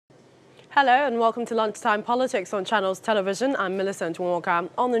Hello and welcome to Lunchtime Politics on Channels Television. I'm Millicent Walker.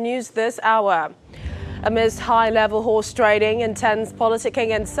 On the news this hour, amidst high-level horse trading, intense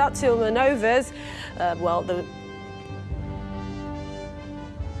politicking and subtle manoeuvres,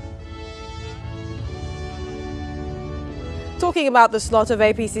 Talking about the slot of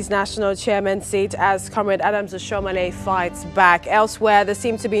APC's national chairman seat as Comrade Oshiomhole fights back. Elsewhere, there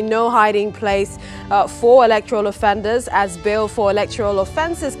seems to be no hiding place for electoral offenders as Bill for Electoral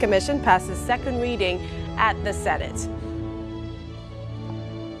Offences Commission passes second reading at the Senate.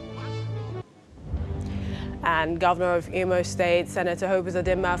 And Governor of Imo State, Senator Hope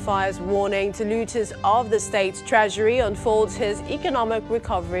Uzodinma, fires warning to looters of the state's treasury, unfolds his economic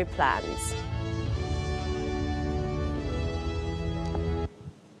recovery plans.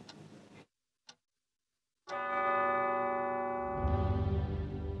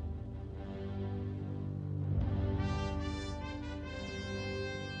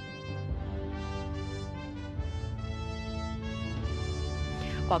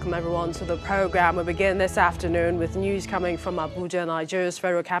 Welcome everyone to the program. We begin this afternoon with news coming from Abuja, Nigeria's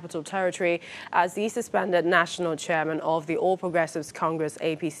Federal Capital Territory, as the suspended national chairman of the All Progressives Congress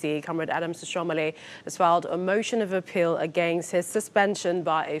APC, Comrade Oshiomhole, has filed a motion of appeal against his suspension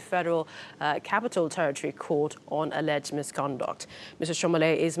by a Federal Capital Territory court on alleged misconduct. Mr.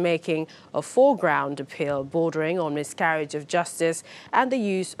 Oshiomhole is making a foreground appeal bordering on miscarriage of justice and the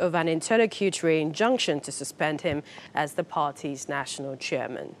use of an interlocutory injunction to suspend him as the party's national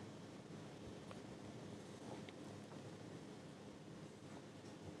chairman.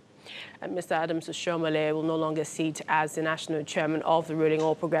 And Mr. Oshiomhole will no longer sit as the national chairman of the ruling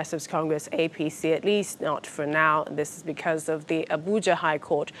All Progressives Congress APC, at least not for now. This is because of the Abuja High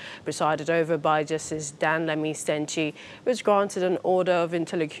Court, presided over by Justice Dan Lami-Stenchi, which granted an order of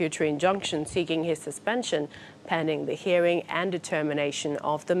interlocutory injunction seeking his suspension pending the hearing and determination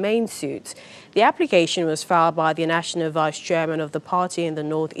of the main suit. The application was filed by the national vice chairman of the party in the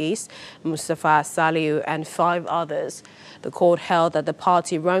Northeast, Mustafa Saliu, and 5 others. The court held that the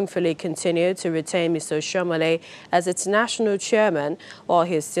party wrongfully continued to retain Mr. Oshiomhole as its national chairman while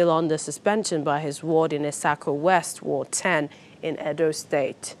he is still under suspension by his ward in Esako West, Ward 10 in Edo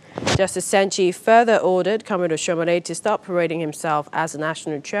State. Justice Senchi further ordered Comrade Oshiomhole to stop parading himself as the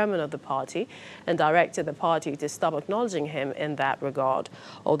national chairman of the party and directed the party to stop acknowledging him in that regard.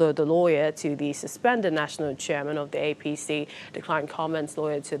 Although the lawyer to the suspended national chairman of the APC declined comments,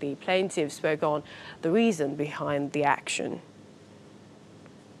 lawyer to the plaintiff spoke on the reason behind the action.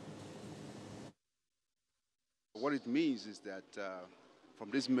 What it means is that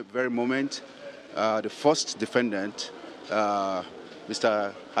from this very moment, the first defendant,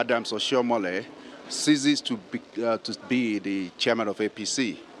 Mr. Oshiomhole, ceases to be the chairman of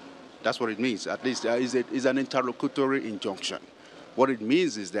APC. That's what it means. At least it's an interlocutory injunction. What it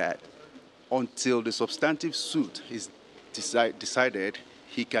means is that until the substantive suit is decided,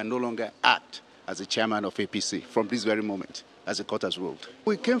 he can no longer act as a chairman of APC from this very moment, as the court has ruled.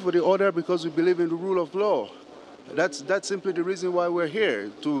 We came for the order because we believe in the rule of law. That's simply the reason why we're here,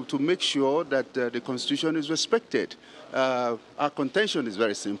 to make sure that the Constitution is respected. Our contention is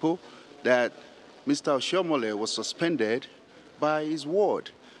very simple, that Mr. Oshiomhole was suspended by his ward.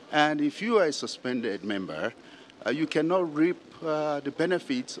 And if you are a suspended member, you cannot reap the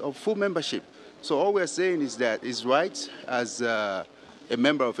benefits of full membership. So all we're saying is that his rights as a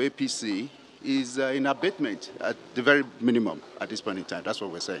member of APC is in abatement at the very minimum at this point in time. That's what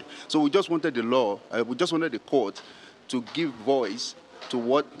we're saying. So we just wanted the court to give voice to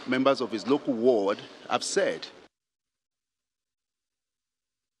what members of his local ward have said.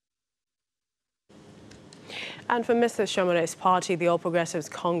 And for Mr. Oshiomhole's party, the All Progressives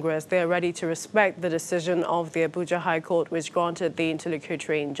Congress, they are ready to respect the decision of the Abuja High Court, which granted the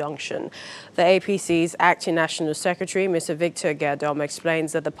interlocutory injunction. The APC's acting national secretary, Mr. Victor Gerdom,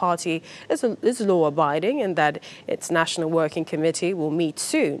 explains that the party is law-abiding and that its national working committee will meet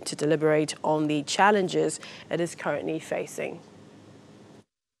soon to deliberate on the challenges it is currently facing.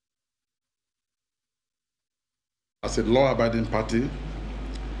 As a law-abiding party,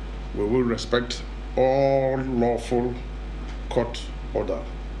 we will respect all lawful court order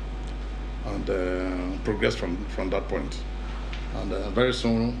and progress from that point. And very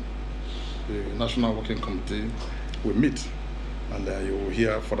soon, the National Working Committee will meet and you will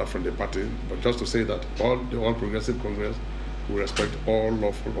hear further from the party. But just to say that the All Progressive Congress will respect all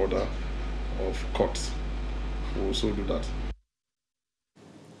lawful order of courts. We will also do that.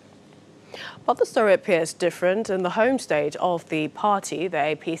 But the story appears different in the home state of the party, the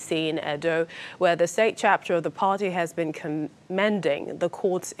APC in Edo, where the state chapter of the party has been commending the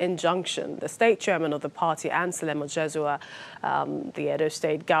court's injunction. The state chairman of the party, Anselm Ojezua, the Edo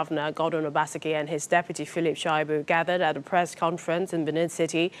state governor, Godwin Obaseki, and his deputy, Philip Shaibu, gathered at a press conference in Benin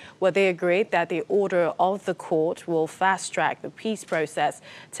City, where they agreed that the order of the court will fast-track the peace process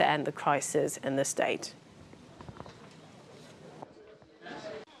to end the crisis in the state.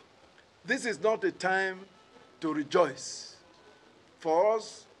 This is not a time to rejoice. For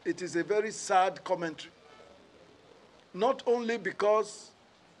us, it is a very sad commentary. Not only because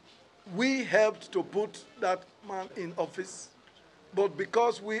we helped to put that man in office, but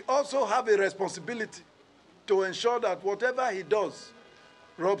because we also have a responsibility to ensure that whatever he does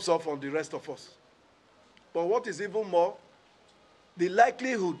rubs off on the rest of us. But what is even more, the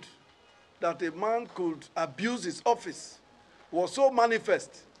likelihood that a man could abuse his office was so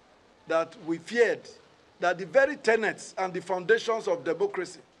manifest that we feared that the very tenets and the foundations of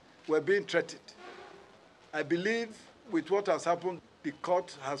democracy were being threatened. I believe with what has happened, the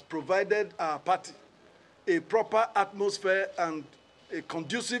court has provided our party a proper atmosphere and a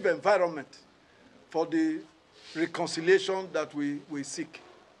conducive environment for the reconciliation that we seek,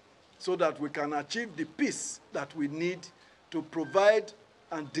 so that we can achieve the peace that we need to provide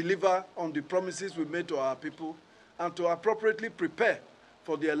and deliver on the promises we made to our people and to appropriately prepare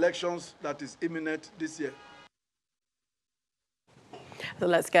for the elections that is imminent this year. So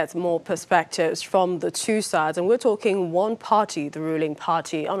let's get more perspectives from the two sides. And we're talking one party, the ruling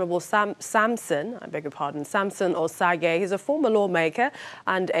party. Honorable Samson Osage. He's a former lawmaker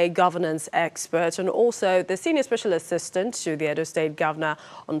and a governance expert, and also the senior special assistant to the Edo State Governor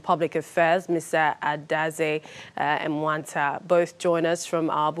on Public Affairs, Mr. Adaze Mwanta. Both join us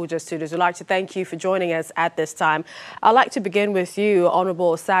from our Abuja studios. We'd like to thank you for joining us at this time. I'd like to begin with you,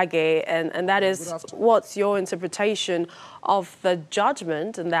 Honorable Osage, and that is, what's your interpretation of the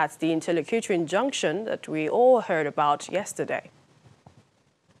judgment, and that's the interlocutory injunction that we all heard about yesterday?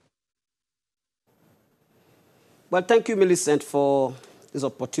 Well, thank you, Millicent, for this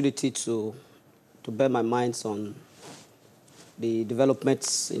opportunity to bear my minds on the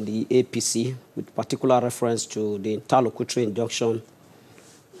developments in the APC, with particular reference to the interlocutory injunction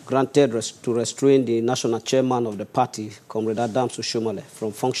granted to restrain the national chairman of the party, Comrade Oshiomhole,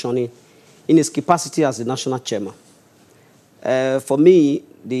 from functioning in his capacity as the national chairman. For me,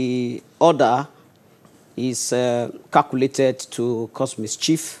 the order is calculated to cause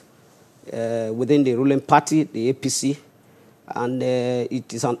mischief within the ruling party, the APC, and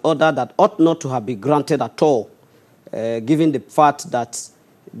it is an order that ought not to have been granted at all, given the fact that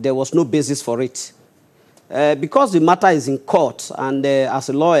there was no basis for it. Because the matter is in court, and as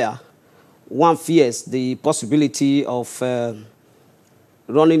a lawyer, one fears the possibility of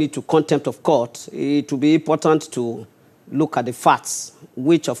running into contempt of court. It will be important to look at the facts,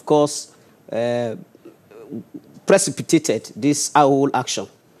 which, of course, precipitated this whole action.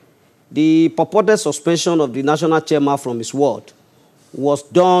 The purported suspension of the national chairman from his ward was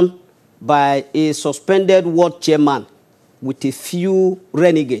done by a suspended ward chairman with a few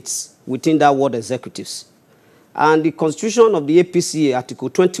renegades within that ward executives. And the constitution of the APC, Article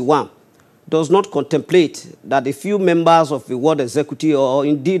 21, does not contemplate that a few members of the ward executive, or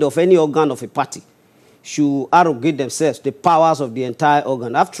indeed of any organ of a party, should arrogate themselves the powers of the entire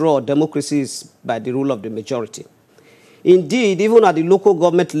organ. After all, democracy is by the rule of the majority. Indeed, even at the local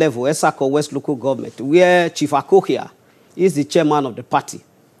government level, Esako West local government, where Chief Akohia is the chairman of the party,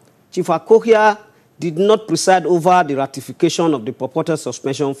 Chief Akohia did not preside over the ratification of the purported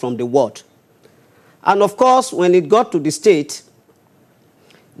suspension from the ward. And of course, when it got to the state,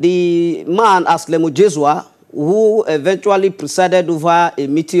 the man, Anselm Ojezua, who eventually presided over a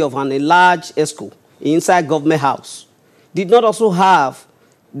meeting of an enlarged ESCO inside Government House, did not also have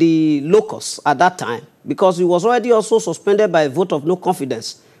the locus at that time, because he was already also suspended by a vote of no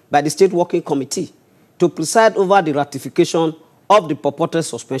confidence by the State Working Committee to preside over the ratification of the purported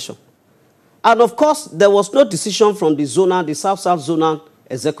suspension. And of course, there was no decision from the zonal, the South-South zonal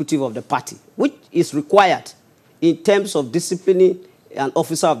executive of the party, which is required in terms of disciplining an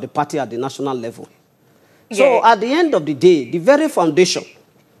officer of the party at the national level. Yeah. So at the end of the day, the very foundation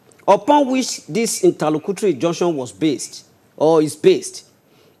upon which this interlocutory injunction was based, or is based,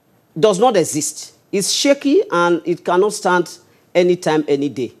 does not exist. It's shaky and it cannot stand anytime, any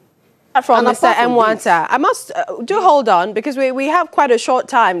day. From Mr. Mwanta, I must do hold on, because we have quite a short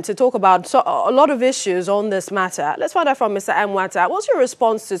time to talk about a lot of issues on this matter. Let's find out from Mr. Mwanta. What's your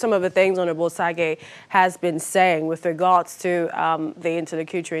response to some of the things Honorable Sage has been saying with regards to the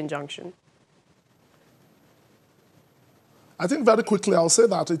interlocutory injunction? I think very quickly I'll say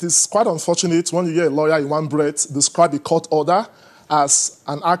that it is quite unfortunate when you hear a lawyer in one breath describe a court order as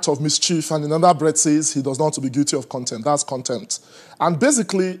an act of mischief, and in another breath says he does not want to be guilty of contempt. That's contempt. And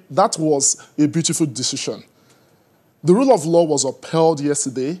basically, that was a beautiful decision. The rule of law was upheld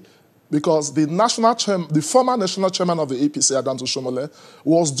yesterday because the former national chairman of the APC, Adams Oshiomhole,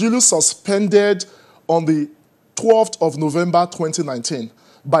 was duly suspended on the 12th of November 2019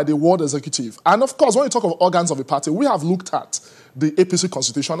 by the World Executive. And of course, when you talk of organs of a party, we have looked at the APC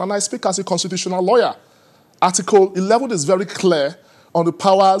constitution, and I speak as a constitutional lawyer. Article 11 is very clear on the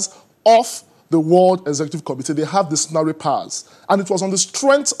powers of the World Executive Committee. They have disciplinary powers. And it was on the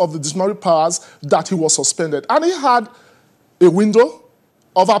strength of the disciplinary powers that he was suspended. And he had a window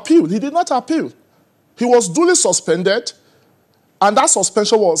of appeal. He did not appeal. He was duly suspended, and that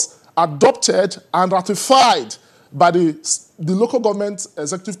suspension was adopted and ratified by the local government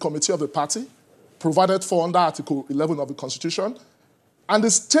executive committee of the party, provided for under Article 11 of the Constitution, and the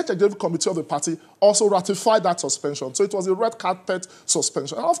state executive committee of the party also ratified that suspension. So it was a red carpet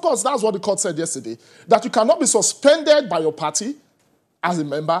suspension. And of course, that's what the court said yesterday, that you cannot be suspended by your party as a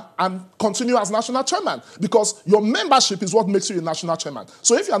member and continue as national chairman, because your membership is what makes you a national chairman.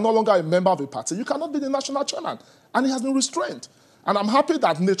 So if you are no longer a member of a party, you cannot be the national chairman. And he has been restrained. And I'm happy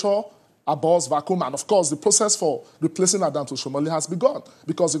that nature abhors vacuum, and of course the process for replacing Adams Oshiomhole has begun,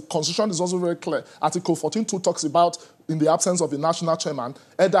 because the constitution is also very clear. Article 14.2 talks about, in the absence of a national chairman,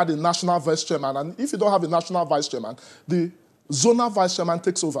 either the national vice chairman, and if you don't have a national vice chairman, the zonal vice chairman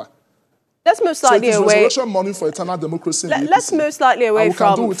takes over. Let's move slightly away. Resurrection morning for eternal democracy. Let's move slightly away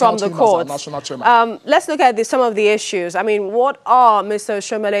from the court. Let's look at some of the issues. I mean, what are Mr.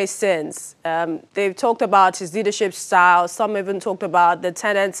 Oshiomhole's sins? They've talked about his leadership style. Some even talked about the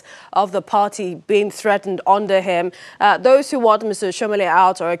tenets of the party being threatened under him. Those who want Mr. Oshiomhole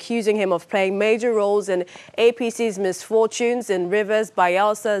out are accusing him of playing major roles in APC's misfortunes in Rivers,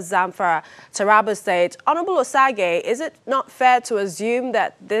 Bayelsa, Zamfara, Taraba State. Honorable Osage, is it not fair to assume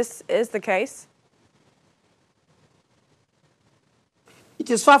that this is the case? It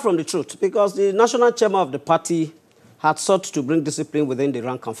is far from the truth, because the national chairman of the party had sought to bring discipline within the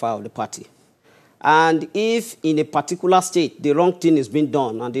rank and file of the party. And if in a particular state the wrong thing is being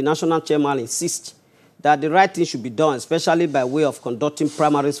done and the national chairman insists that the right thing should be done, especially by way of conducting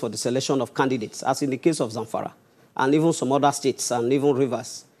primaries for the selection of candidates, as in the case of Zamfara and even some other states and even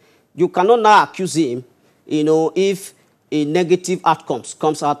Rivers, you cannot now accuse him, if a negative outcome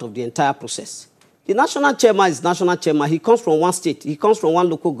comes out of the entire process. The national chairman is national chairman. He comes from one state. He comes from one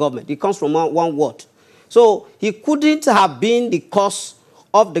local government. He comes from one ward. So he couldn't have been the cause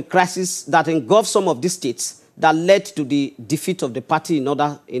of the crisis that engulfed some of these states that led to the defeat of the party in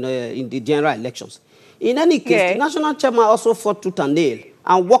the general elections. In any case, the national chairman also fought tooth and nail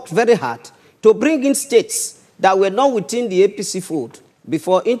and worked very hard to bring in states that were not within the APC fold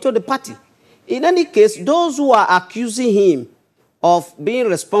before into the party. In any case, those who are accusing him of being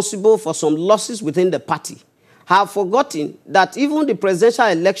responsible for some losses within the party have forgotten that even the presidential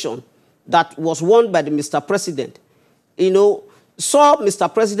election that was won by the Mr. President, saw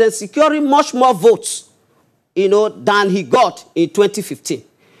Mr. President securing much more votes, than he got in 2015.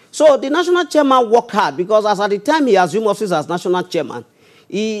 So the national chairman worked hard, because as at the time he assumed office as national chairman,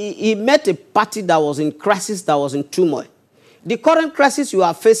 he met a party that was in crisis, that was in turmoil. The current crisis you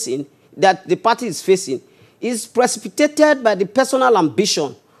are facing, that the party is facing, is precipitated by the personal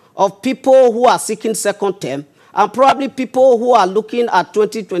ambition of people who are seeking second term, and probably people who are looking at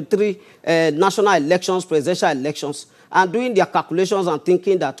 2023 national elections, presidential elections, and doing their calculations and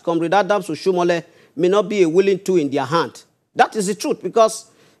thinking that Comrade Adams Oshiomhole may not be a willing tool in their hand. That is the truth,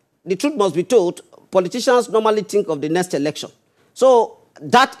 because the truth must be told. Politicians normally think of the next election. So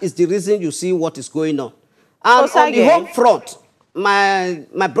that is the reason you see what is going on. And on the home front,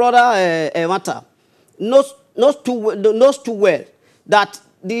 my brother Emata knows too well that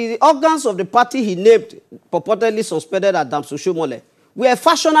the organs of the party he named purportedly suspended Adams Oshiomhole were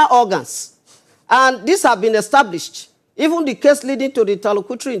factional organs. And these have been established. Even the case leading to the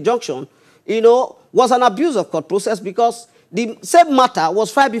interlocutory injunction, was an abuse of court process, because the same matter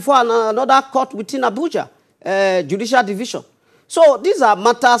was filed before another court within Abuja, judicial division. So these are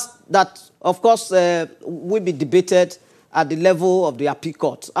matters that, of course, will be debated at the level of the appeal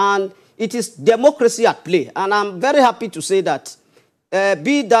court. And it is democracy at play. And I'm very happy to say that,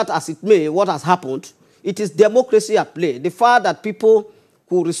 be that as it may, what has happened, it is democracy at play. The fact that people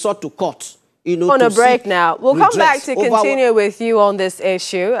who resort to court, on a break now. We'll come back to continue with you on this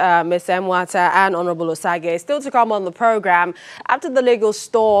issue, Ms. Mwata and Honorable Osage. Still to come on the program, after the legal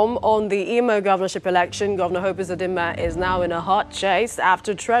storm on the Imo governorship election, Governor Hope Uzodinma is now in a hot chase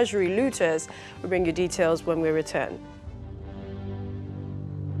after Treasury looters. We'll bring you details when we return.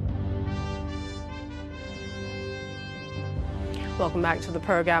 Welcome back to the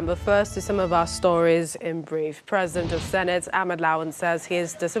program. But first, to some of our stories in brief. President of Senate Ahmed Lawan says he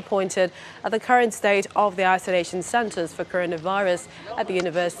is disappointed at the current state of the isolation centers for coronavirus at the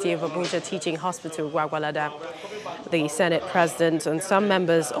University of Abuja Teaching Hospital, Gwagwalada. The Senate President and some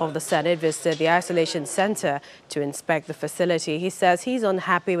members of the Senate visited the isolation center to inspect the facility. He says he's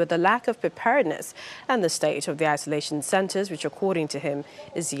unhappy with the lack of preparedness and the state of the isolation centers, which, according to him,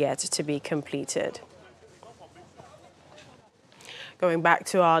 is yet to be completed. Going back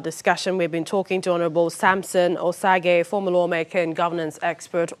to our discussion, we've been talking to Honorable Samson Osage, former lawmaker and governance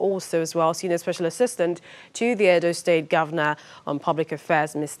expert, also as well senior special assistant to the Edo State Governor on Public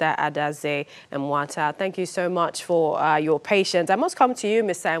Affairs, Mr. Adaze Mwata. Thank you so much for your patience. I must come to you,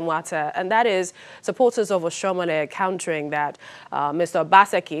 Mr. Mwata, and that is supporters of Oshiomhole countering that Mr.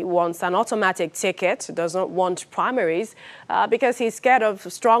 Obaseki wants an automatic ticket, does not want primaries because he's scared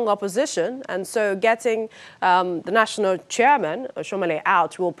of strong opposition, and so getting the national chairman, Oshiomhole,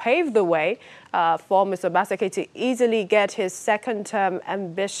 out will pave the way for Mr. Obaseki to easily get his second-term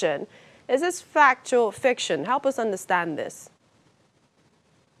ambition. Is this fact or fiction? Help us understand this.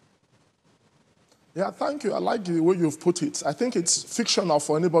 Yeah, thank you. I like the way you've put it. I think it's fictional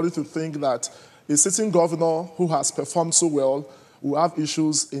for anybody to think that a sitting governor who has performed so well will have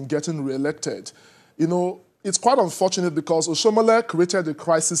issues in getting re-elected. You know, it's quite unfortunate because Oshiomhole created a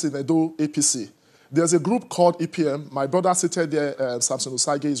crisis in Edo APC. There's a group called EPM. My brother seated there, Samson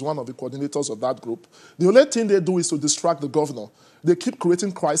Osage, is one of the coordinators of that group. The only thing they do is to distract the governor. They keep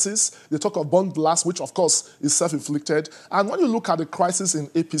creating crisis. They talk of bomb blast, which, of course, is self-inflicted. And when you look at the crisis in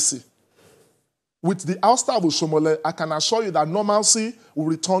APC, with the ouster of Oshiomhole, I can assure you that normalcy will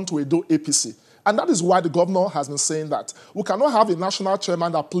return to Edo APC. And that is why the governor has been saying that. We cannot have a national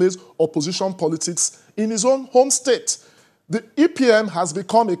chairman that plays opposition politics in his own home state. The EPM has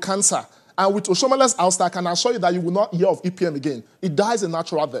become a cancer. And with Oshiomole's ouster, I can assure you that you will not hear of EPM again. It dies a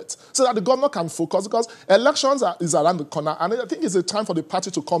natural death. So that the governor can focus, because elections is around the corner. And I think it's a time for the party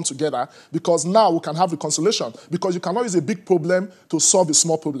to come together, because now we can have reconciliation. Because you cannot use a big problem to solve a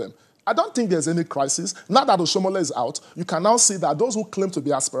small problem. I don't think there's any crisis. Now that Oshiomhole is out, you can now see that those who claim to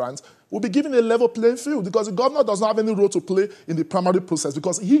be aspirants will be given a level playing field, because the governor does not have any role to play in the primary process,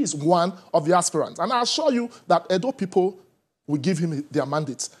 because he is one of the aspirants. And I assure you that Edo people will give him their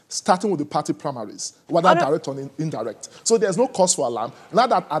mandates, starting with the party primaries, whether direct or indirect. So there's no cause for alarm. Now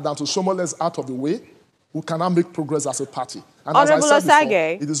that Oshiomhole is out of the way, we can now make progress as a party. And Honorable as I said before,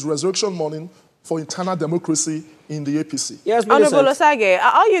 Osage, it is resurrection morning for internal democracy in the APC. Yes, Honorable Osage,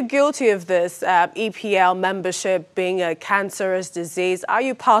 are you guilty of this EPL membership being a cancerous disease? Are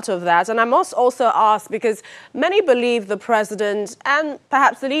you part of that? And I must also ask, because many believe the president and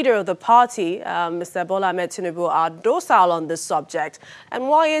perhaps the leader of the party, Mr. Bola Ahmed Tinubu, are docile on this subject. And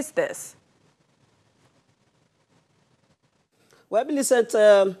why is this? Well, Millicent,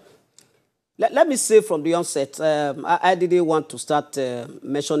 let me say from the onset, I didn't want to start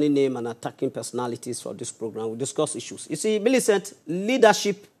mentioning names and attacking personalities for this program. We discuss issues. You see, Millicent,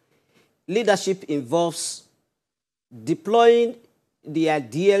 leadership involves deploying the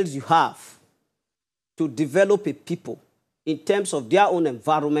ideals you have to develop a people in terms of their own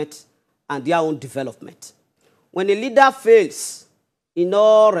environment and their own development. When a leader fails, in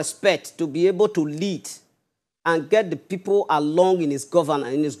all respect, to be able to lead and get the people along in his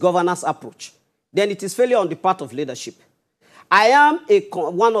governance approach, then it is failure on the part of leadership. I am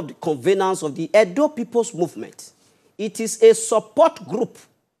one of the conveners of the Edo People's Movement. It is a support group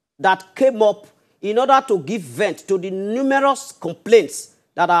that came up in order to give vent to the numerous complaints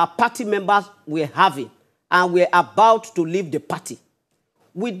that our party members were having and were about to leave the party.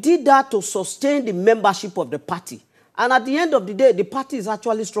 We did that to sustain the membership of the party. And at the end of the day, the party is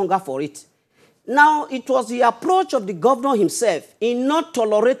actually stronger for it. Now, it was the approach of the governor himself in not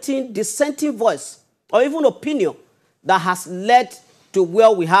tolerating dissenting voice or even opinion that has led to where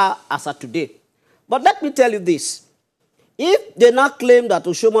we are as of today. But let me tell you this. If they now claim that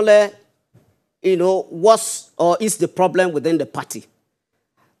Oshiomhole, was or is the problem within the party,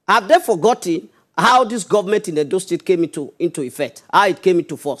 have they forgotten how this government in Edo State came into effect, how it came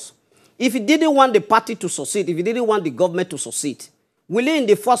into force? If he didn't want the party to succeed, if he didn't want the government to succeed, will he in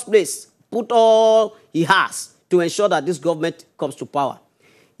the first place put all he has to ensure that this government comes to power?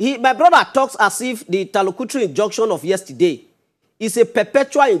 My brother talks as if the interlocutory injunction of yesterday is a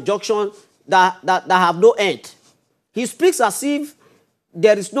perpetual injunction that have no end. He speaks as if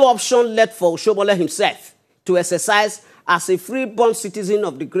there is no option left for Oshiomhole himself to exercise as a free-born citizen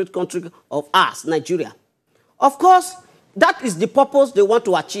of the great country of ours, Nigeria. Of course, that is the purpose they want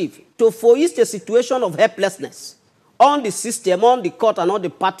to achieve, to foist a situation of helplessness on the system, on the court, and on the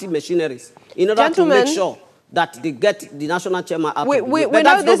party machineries in order to make sure that they get the national chairman out of the way. We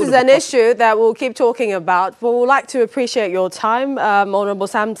know this is an issue that we'll keep talking about, but we'd like to appreciate your time. Honorable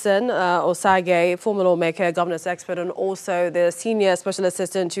Samson Osage, former lawmaker, governance expert, and also the senior special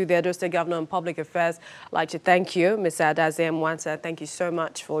assistant to the Edo State Governor on Public Affairs. I'd like to thank you, Mr. Adaze Mwansa. Thank you so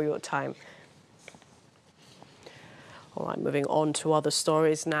much for your time. All right, moving on to other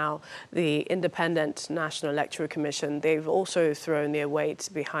stories now. The Independent National Electoral Commission, they've also thrown their weight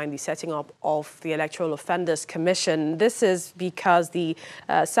behind the setting up of the Electoral Offenders Commission. This is because the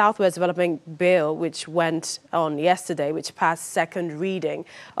Southwest Development Bill, which went on yesterday, which passed second reading.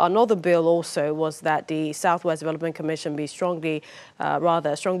 Another bill also was that the Southwest Development Commission be strongly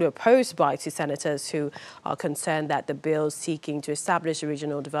opposed by two senators who are concerned that the bill seeking to establish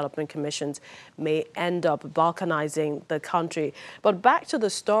regional development commissions may end up balkanizing the country. But back to the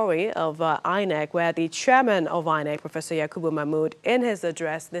story of INEC, where the chairman of INEC, Professor Yakubu Mahmood, in his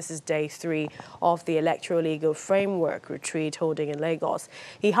address, this is day 3 of the Electoral Legal Framework retreat holding in Lagos,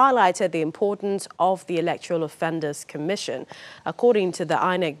 he highlighted the importance of the Electoral Offenders Commission. According to the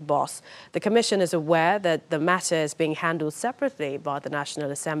INEC boss, the commission is aware that the matter is being handled separately by the National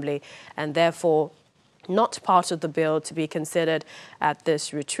Assembly and therefore not part of the bill to be considered at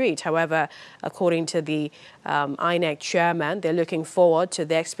this retreat. However, according to the INEC chairman, they're looking forward to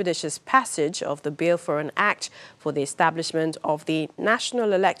the expeditious passage of the bill for an act for the establishment of the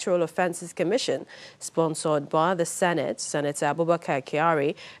National Electoral Offences Commission, sponsored by the Senate, Senator Abubakar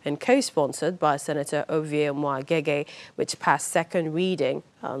Kyari, and co-sponsored by Senator Ovie Omoagege, which passed second reading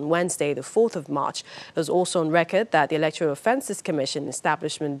on Wednesday, the 4th of March. It was also on record that the Electoral Offences Commission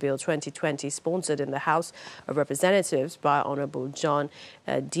Establishment Bill 2020, sponsored in the House of Representatives by Honorable John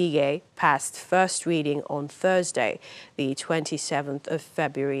Dige, passed first reading on Thursday, the 27th of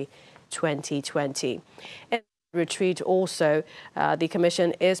February 2020. Retreat also, the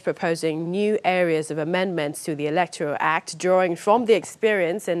Commission is proposing new areas of amendments to the Electoral Act, drawing from the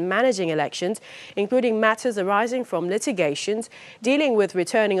experience in managing elections, including matters arising from litigations, dealing with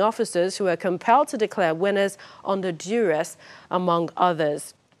returning officers who are compelled to declare winners under duress, among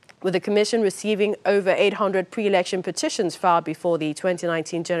others. With the Commission receiving over 800 pre-election petitions filed before the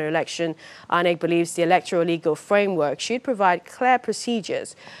 2019 general election, INEC believes the electoral legal framework should provide clear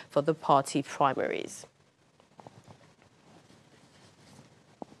procedures for the party primaries.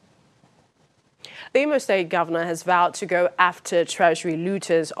 The Imo State Governor has vowed to go after treasury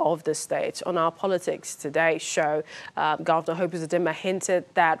looters of the state. On our Politics Today show, Governor Hope Uzodinma hinted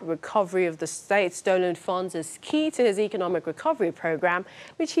that recovery of the state's stolen funds is key to his economic recovery program,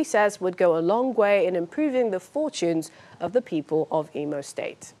 which he says would go a long way in improving the fortunes of the people of Imo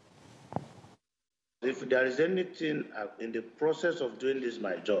State. If there is anything in the process of doing this,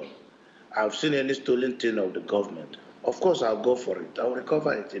 my job, I've seen any stolen thing of the government, of course I'll go for it. I'll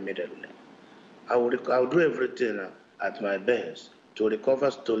recover it immediately. I'll do everything at my best to recover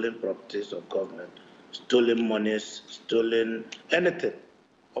stolen properties of government, stolen monies, stolen anything.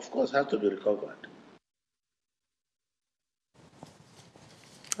 Of course, has to be recovered.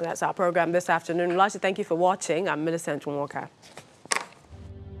 That's our program this afternoon. I'd like to thank you for watching. I'm Millicent Walker.